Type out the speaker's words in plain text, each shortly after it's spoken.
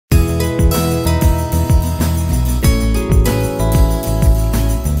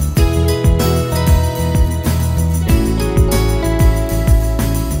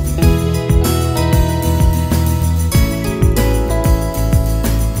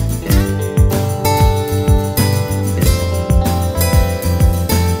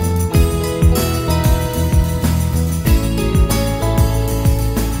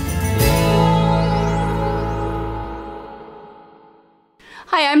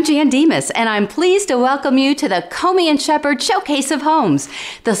I'm Jan Demas, and I'm pleased to welcome you to the Comey & Shepard Showcase of Homes.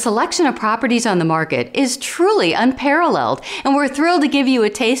 The selection of properties on the market is truly unparalleled, and we're thrilled to give you a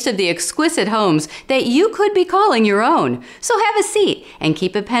taste of the exquisite homes that you could be calling your own. So have a seat and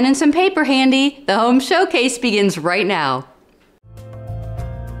keep a pen and some paper handy. The Home Showcase begins right now.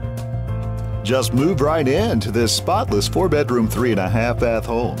 Just move right into this spotless 4-bedroom, 3.5-bath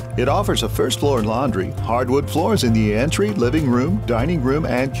home. It offers a first-floor laundry, hardwood floors in the entry, living room, dining room,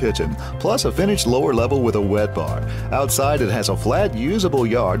 and kitchen, plus a finished lower level with a wet bar. Outside, it has a flat, usable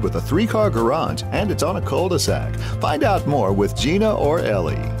yard with a 3-car garage, and it's on a cul-de-sac. Find out more with Gina or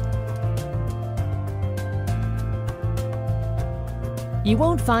Ellie. You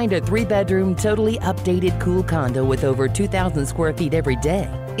won't find a 3-bedroom, totally updated, cool condo with over 2,000 square feet every day.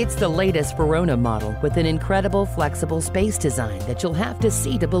 It's the latest Verona model with an incredible flexible space design that you'll have to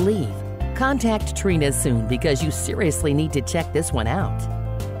see to believe. Contact Trina soon because you seriously need to check this one out.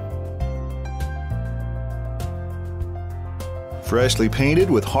 Freshly painted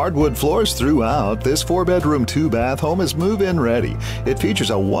with hardwood floors throughout, this 4-bedroom, 2-bath home is move-in ready. It features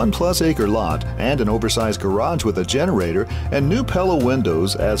a 1+ acre lot and an oversized garage with a generator and new Pella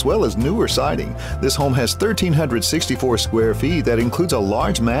windows as well as newer siding. This home has 1,364 square feet that includes a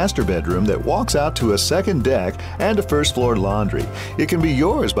large master bedroom that walks out to a second deck and a first-floor laundry. It can be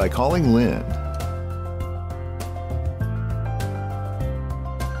yours by calling Lynn.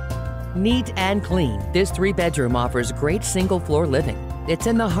 Neat and clean, this 3-bedroom offers great single-floor living. It's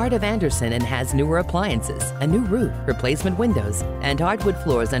in the heart of Anderson and has newer appliances, a new roof, replacement windows, and hardwood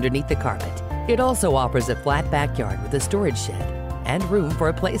floors underneath the carpet. It also offers a flat backyard with a storage shed and room for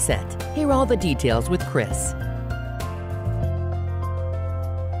a playset. Hear all the details with Chris.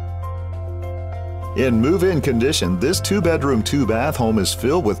 In move-in condition, this 2-bedroom, 2-bath home is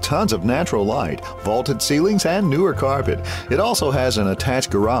filled with tons of natural light, vaulted ceilings, and newer carpet. It also has an attached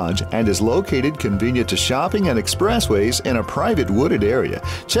garage and is located convenient to shopping and expressways in a private wooded area.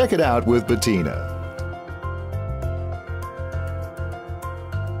 Check it out with Bettina.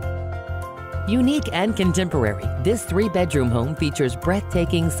 Unique and contemporary, this 3-bedroom home features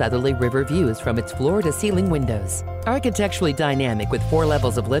breathtaking southerly river views from its floor-to-ceiling windows. Architecturally dynamic with 4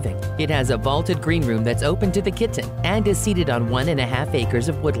 levels of living, it has a vaulted green room that's open to the kitchen and is seated on 1.5 acres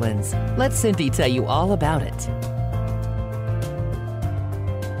of woodlands. Let Cynthia tell you all about it.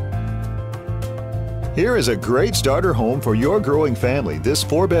 Here is a great starter home for your growing family. This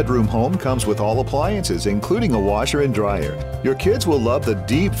 4-bedroom home comes with all appliances, including a washer and dryer. Your kids will love the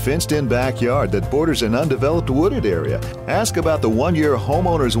deep, fenced-in backyard that borders an undeveloped wooded area. Ask about the 1-year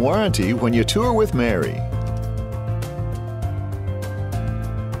homeowner's warranty when you tour with Mary.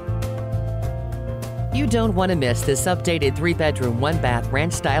 You don't want to miss this updated 3-bedroom, 1-bath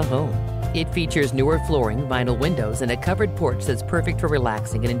ranch-style home. It features newer flooring, vinyl windows, and a covered porch that's perfect for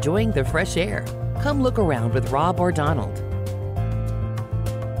relaxing and enjoying the fresh air. Come look around with Rob or Donald.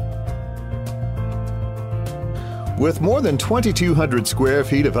 With more than 2,200 square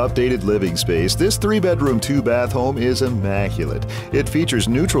feet of updated living space, this 3-bedroom, 2-bath home is immaculate. It features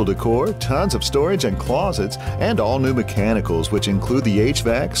neutral decor, tons of storage and closets, and all new mechanicals, which include the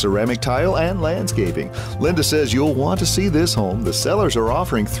HVAC, ceramic tile, and landscaping. Linda says you'll want to see this home. The sellers are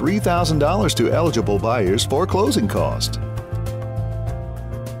offering $3,000 to eligible buyers for closing costs.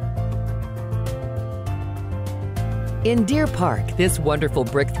 In Deer Park, this wonderful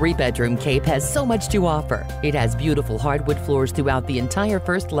brick 3-bedroom cape has so much to offer. It has beautiful hardwood floors throughout the entire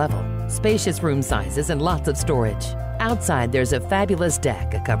first level, spacious room sizes, and lots of storage. Outside, there's a fabulous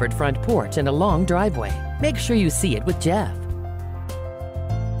deck, a covered front porch, and a long driveway. Make sure you see it with Jeff.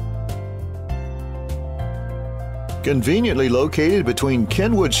 Conveniently located between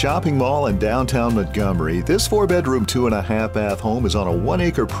Kenwood Shopping Mall and downtown Montgomery, this 4-bedroom, 2.5-bath home is on a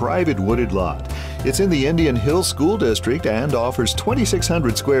 1-acre private wooded lot. It's in the Indian Hill School District and offers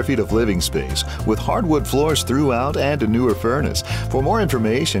 2,600 square feet of living space with hardwood floors throughout and a newer furnace. For more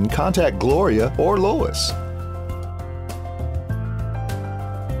information, contact Gloria or Lois.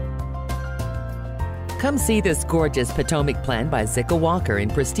 Come see this gorgeous Potomac plan by Zicka Walker in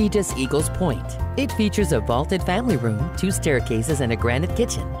prestigious Eagles Point. It features a vaulted family room, 2 staircases, and a granite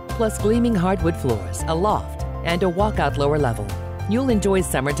kitchen, plus gleaming hardwood floors, a loft, and a walkout lower level. You'll enjoy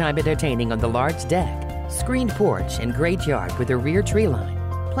summertime entertaining on the large deck, screened porch, and great yard with a rear tree line.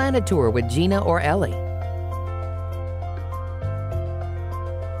 Plan a tour with Gina or Ellie.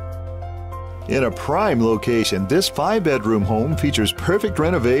 In a prime location, this 5-bedroom home features perfect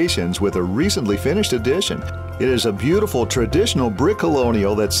renovations with a recently finished addition. It is a beautiful traditional brick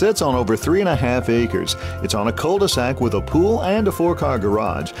colonial that sits on over 3.5 acres. It's on a cul-de-sac with a pool and a 4-car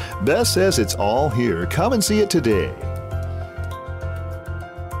garage. Beth says it's all here. Come and see it today.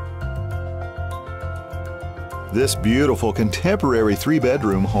 This beautiful contemporary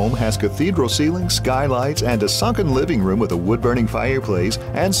 3-bedroom home has cathedral ceilings, skylights, and a sunken living room with a wood-burning fireplace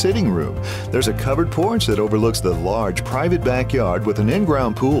and sitting room. There's a covered porch that overlooks the large private backyard with an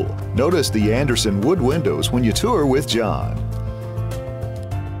in-ground pool. Notice the Anderson wood windows when you tour with John.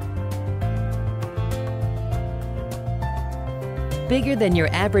 Bigger than your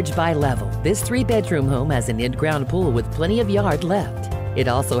average bi-level, this 3-bedroom home has an in-ground pool with plenty of yard left. It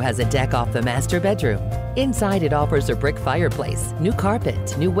also has a deck off the master bedroom. Inside, it offers a brick fireplace, new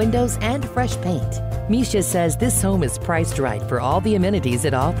carpet, new windows, and fresh paint. Misha says this home is priced right for all the amenities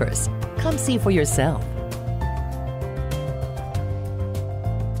it offers. Come see for yourself.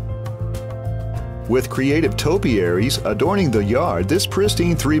 With creative topiaries adorning the yard, this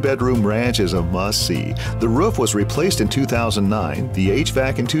pristine 3-bedroom ranch is a must-see. The roof was replaced in 2009, the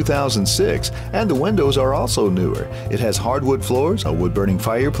HVAC in 2006, and the windows are also newer. It has hardwood floors, a wood-burning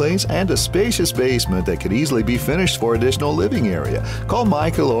fireplace, and a spacious basement that could easily be finished for additional living area. Call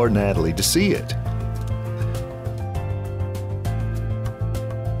Michael or Natalie to see it.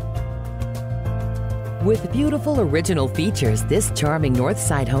 With beautiful original features, this charming north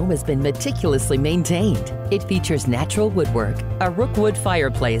side home has been meticulously maintained. It features natural woodwork, a rookwood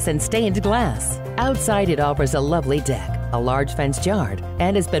fireplace, and stained glass. Outside, it offers a lovely deck, a large fenced yard,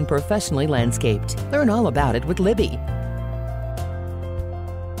 and has been professionally landscaped. Learn all about it with Libby.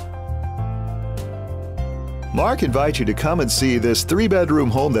 Mark invites you to come and see this 3-bedroom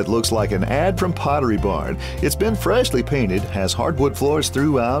home that looks like an ad from Pottery Barn. It's been freshly painted, has hardwood floors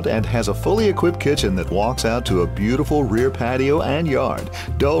throughout, and has a fully equipped kitchen that walks out to a beautiful rear patio and yard.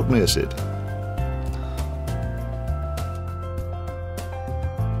 Don't miss it.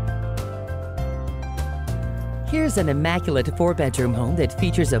 Here's an immaculate 4-bedroom home that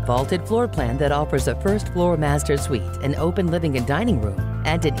features a vaulted floor plan that offers a first-floor master suite, an open living and dining room,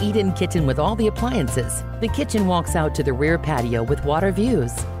 and an eat-in kitchen with all the appliances. The kitchen walks out to the rear patio with water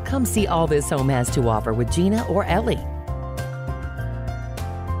views. Come see all this home has to offer with Gina or Ellie.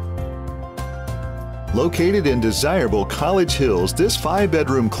 Located in desirable College Hills, this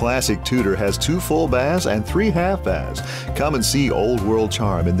 5-bedroom classic Tudor has 2 full baths and 3 half baths. Come and see old world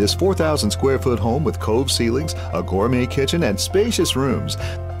charm in this 4,000 square foot home with cove ceilings, a gourmet kitchen, and spacious rooms.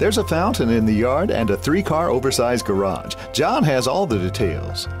 There's a fountain in the yard and a 3-car oversized garage. John has all the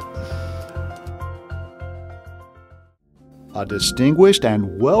details. A distinguished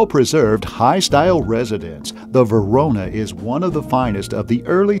and well-preserved high-style residence, the Verona is one of the finest of the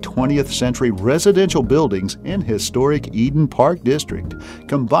early 20th century residential buildings in historic Eden Park District.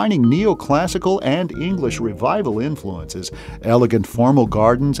 Combining neoclassical and English Revival influences, elegant formal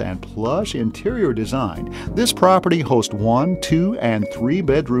gardens, and plush interior design, this property hosts 1, 2, and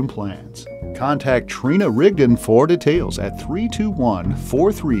 3-bedroom plans. Contact Trina Rigdon for details at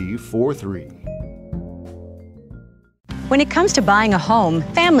 321-4343. When it comes to buying a home,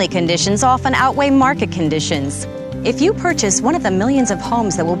 family conditions often outweigh market conditions. If you purchase one of the millions of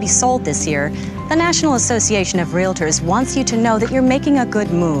homes that will be sold this year, the National Association of Realtors wants you to know that you're making a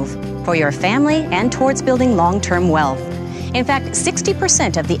good move for your family and towards building long-term wealth. In fact,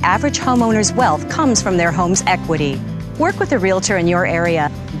 60% of the average homeowner's wealth comes from their home's equity. Work with a realtor in your area.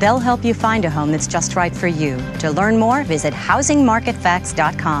 They'll help you find a home that's just right for you. To learn more, visit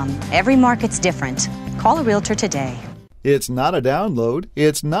housingmarketfacts.com. Every market's different. Call a realtor today. It's not a download.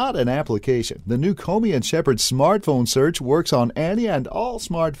 It's not an application. The new Comey and Shepard smartphone search works on any and all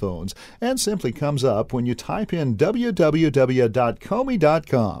smartphones and simply comes up when you type in www.comey.com.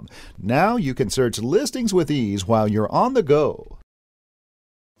 Now you can search listings with ease while you're on the go.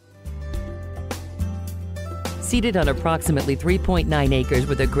 Seated on approximately 3.9 acres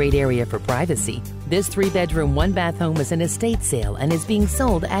with a great area for privacy, this 3-bedroom, 1-bath home is an estate sale and is being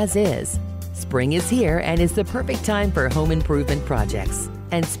sold as is. Spring is here and is the perfect time for home improvement projects.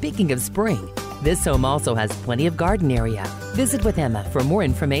 And speaking of spring, this home also has plenty of garden area. Visit with Emma for more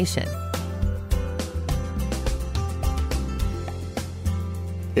information.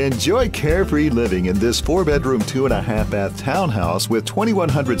 Enjoy carefree living in this 4-bedroom, 2.5-bath townhouse with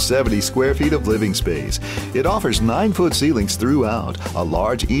 2,170 square feet of living space. It offers 9-foot ceilings throughout, a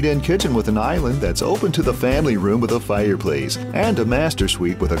large eat-in kitchen with an island that's open to the family room with a fireplace, and a master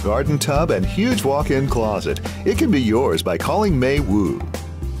suite with a garden tub and huge walk-in closet. It can be yours by calling May Wu.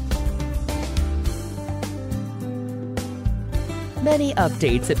 Many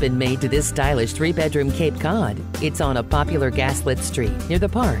updates have been made to this stylish 3-bedroom Cape Cod. It's on a popular gaslit street near the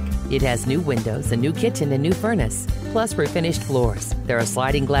park. It has new windows, a new kitchen, and new furnace, plus refinished floors. There are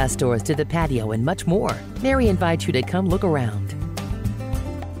sliding glass doors to the patio and much more. Mary invites you to come look around.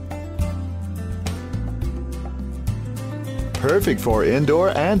 Perfect for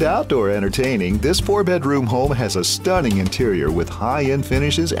indoor and outdoor entertaining, this four-bedroom home has a stunning interior with high-end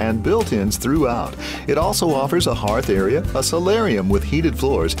finishes and built-ins throughout. It also offers a hearth area, a solarium with heated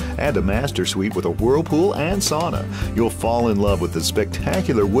floors, and a master suite with a whirlpool and sauna. You'll fall in love with the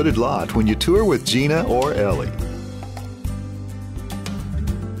spectacular wooded lot when you tour with Gina or Ellie.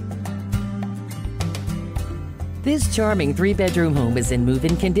 This charming three-bedroom home is in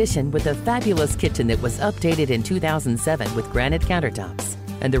move-in condition with a fabulous kitchen that was updated in 2007 with granite countertops,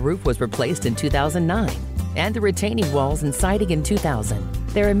 and the roof was replaced in 2009, and the retaining walls and siding in 2000.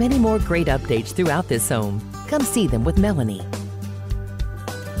 There are many more great updates throughout this home. Come see them with Melanie.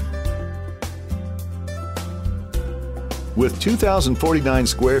 With 2,049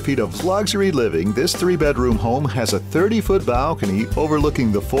 square feet of luxury living, this three-bedroom home has a 30-foot balcony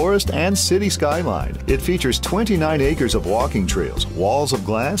overlooking the forest and city skyline. It features 29 acres of walking trails, walls of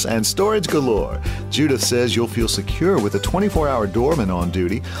glass, and storage galore. Judith says you'll feel secure with a 24-hour doorman on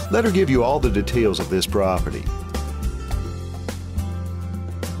duty. Let her give you all the details of this property.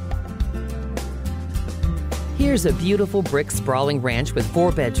 Here's a beautiful brick sprawling ranch with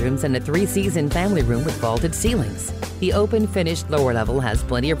 4 bedrooms and a 3-season family room with vaulted ceilings. The open finished lower level has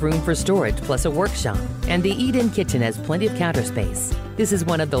plenty of room for storage plus a workshop, and the eat-in kitchen has plenty of counter space. This is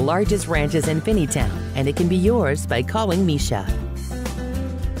one of the largest ranches in Finneytown, and it can be yours by calling Misha.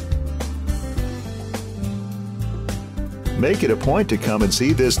 Make it a point to come and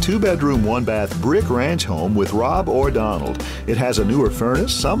see this 2-bedroom, 1-bath brick ranch home with Rob or Donald. It has a newer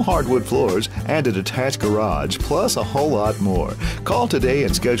furnace, some hardwood floors, and a detached garage, plus a whole lot more. Call today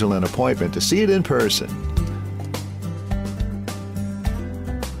and schedule an appointment to see it in person.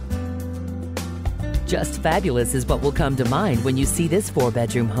 Just fabulous is what will come to mind when you see this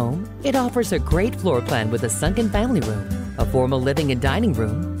 4-bedroom home. It offers a great floor plan with a sunken family room, a formal living and dining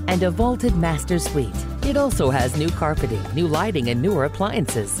room, and a vaulted master suite. It also has new carpeting, new lighting, and newer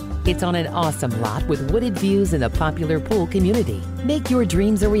appliances. It's on an awesome lot with wooded views in a popular pool community. Make your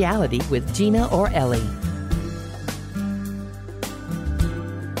dreams a reality with Gina or Ellie.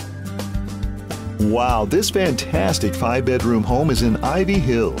 Wow, this fantastic 5-bedroom home is in Ivy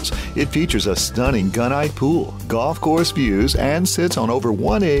Hills. It features a stunning gunite pool, golf course views, and sits on over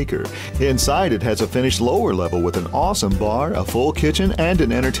 1 acre. Inside it has a finished lower level with an awesome bar, a full kitchen, and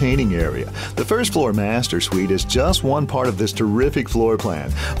an entertaining area. The first floor master suite is just one part of this terrific floor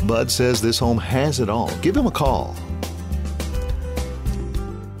plan. Bud says this home has it all. Give him a call.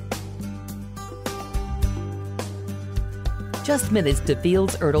 Just minutes to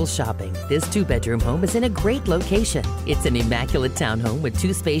Fields Ertl Shopping. This 2-bedroom home is in a great location. It's an immaculate townhome with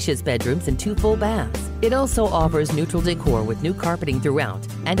 2 spacious bedrooms and 2 full baths. It also offers neutral decor with new carpeting throughout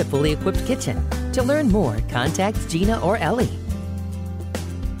and a fully equipped kitchen. To learn more, contact Gina or Ellie.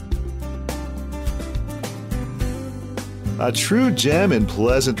 A true gem in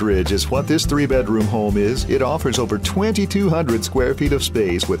Pleasant Ridge is what this 3-bedroom home is. It offers over 2,200 square feet of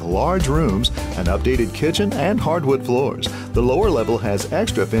space with large rooms, an updated kitchen, and hardwood floors. The lower level has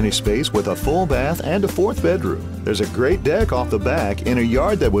extra finished space with a full bath and a 4th bedroom. There's a great deck off the back in a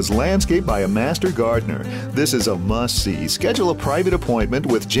yard that was landscaped by a master gardener. This is a must-see. Schedule a private appointment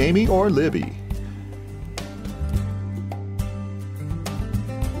with Jamie or Libby.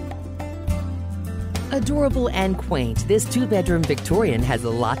 Adorable and quaint, this 2-bedroom Victorian has a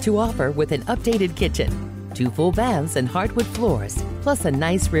lot to offer with an updated kitchen, 2 full baths and hardwood floors, plus a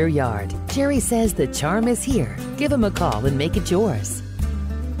nice rear yard. Jerry says the charm is here. Give him a call and make it yours.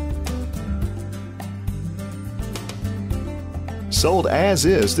 Sold as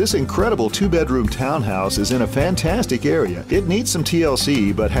is, this incredible 2-bedroom townhouse is in a fantastic area. It needs some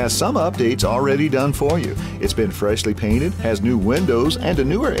TLC, but has some updates already done for you. It's been freshly painted, has new windows, and a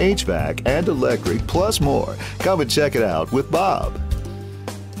newer HVAC and electric, plus more. Come and check it out with Bob.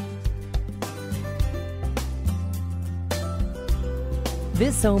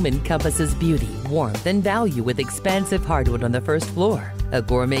 This home encompasses beauty, warmth, and value with expansive hardwood on the first floor, a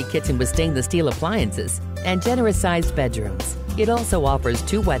gourmet kitchen with stainless steel appliances, and generous-sized bedrooms. It also offers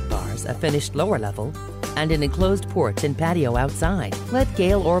 2 wet bars, a finished lower level, and an enclosed porch and patio outside. Let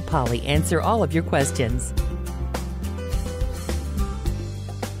Gail or Polly answer all of your questions.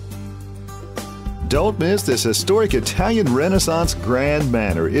 Don't miss this historic Italian Renaissance Grand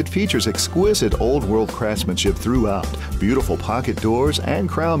Manor. It features exquisite old-world craftsmanship throughout, beautiful pocket doors and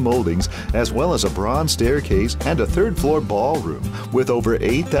crown moldings, as well as a bronze staircase and a 3rd-floor ballroom. With over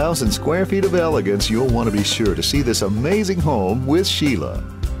 8,000 square feet of elegance, you'll want to be sure to see this amazing home with Sheila.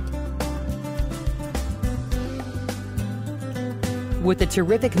 With a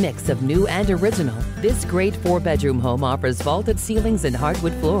terrific mix of new and original, this great 4-bedroom home offers vaulted ceilings and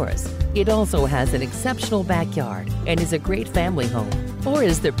hardwood floors. It also has an exceptional backyard and is a great family home, or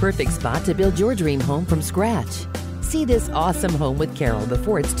is the perfect spot to build your dream home from scratch. See this awesome home with Carol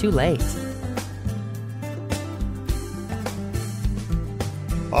before it's too late.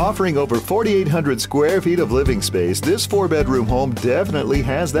 Offering over 4,800 square feet of living space, this 4-bedroom home definitely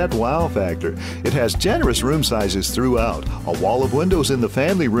has that wow factor. It has generous room sizes throughout, a wall of windows in the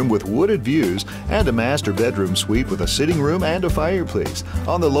family room with wooded views, and a master bedroom suite with a sitting room and a fireplace.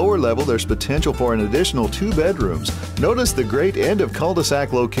 On the lower level, there's potential for an additional 2 bedrooms. Notice the great end of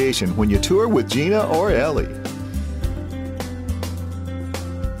cul-de-sac location when you tour with Gina or Ellie.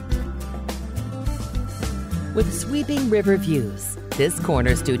 With sweeping river views, this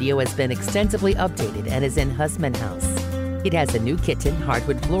corner studio has been extensively updated and is in Husman House. It has a new kitchen,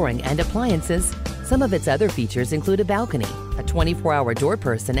 hardwood flooring, and appliances. Some of its other features include a balcony, a 24-hour door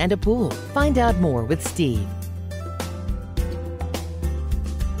person, and a pool. Find out more with Steve.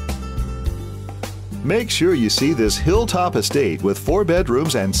 Make sure you see this hilltop estate with 4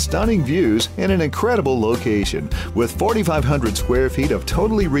 bedrooms and stunning views in an incredible location. With 4,500 square feet of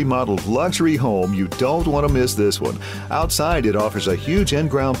totally remodeled luxury home, you don't want to miss this one. Outside, it offers a huge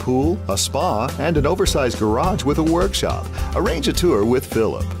in-ground pool, a spa, and an oversized garage with a workshop. Arrange a tour with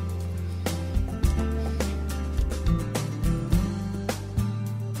Philip.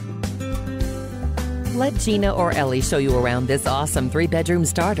 Let Gina or Ellie show you around this awesome 3-bedroom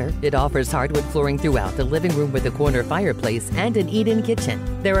starter. It offers hardwood flooring throughout the living room with a corner fireplace and an eat-in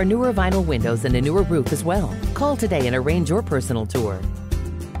kitchen. There are newer vinyl windows and a newer roof as well. Call today and arrange your personal tour.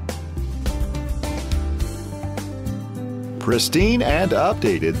 Pristine and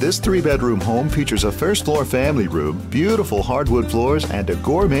updated, this 3-bedroom home features a first-floor family room, beautiful hardwood floors, and a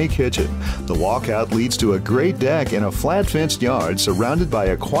gourmet kitchen. The walkout leads to a great deck in a flat-fenced yard surrounded by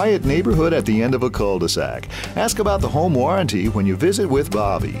a quiet neighborhood at the end of a cul-de-sac. Ask about the home warranty when you visit with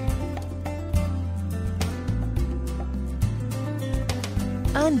Bobby.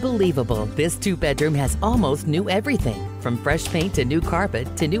 Unbelievable! This 2-bedroom has almost new everything, from fresh paint to new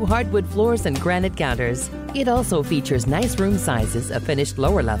carpet to new hardwood floors and granite counters. It also features nice room sizes, a finished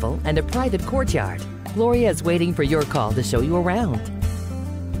lower level, and a private courtyard. Gloria is waiting for your call to show you around.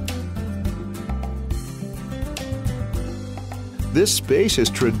 This spacious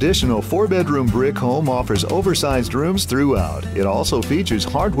traditional 4-bedroom brick home offers oversized rooms throughout. It also features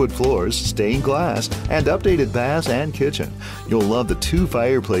hardwood floors, stained glass, and updated baths and kitchen. You'll love the 2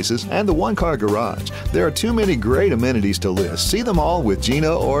 fireplaces and the 1-car garage. There are too many great amenities to list. See them all with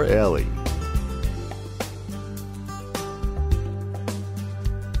Gina or Ellie.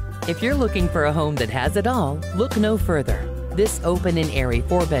 If you're looking for a home that has it all, look no further. This open and airy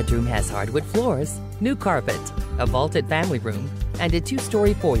 4-bedroom has hardwood floors, new carpet, a vaulted family room, and a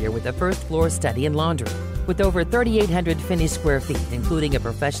 2-story foyer with a first-floor study and laundry. With over 3,800 finished square feet, including a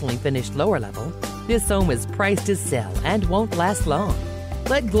professionally finished lower level, this home is priced to sell and won't last long.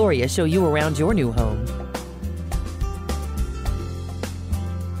 Let Gloria show you around your new home.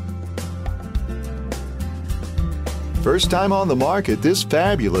 First time on the market, this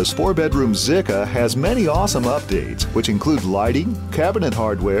fabulous 4-bedroom Zika has many awesome updates, which include lighting, cabinet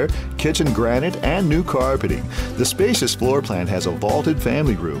hardware, kitchen granite, and new carpeting. The spacious floor plan has a vaulted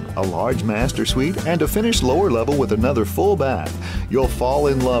family room, a large master suite, and a finished lower level with another full bath. You'll fall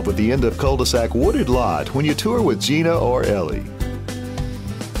in love with the end of cul-de-sac wooded lot when you tour with Gina or Ellie.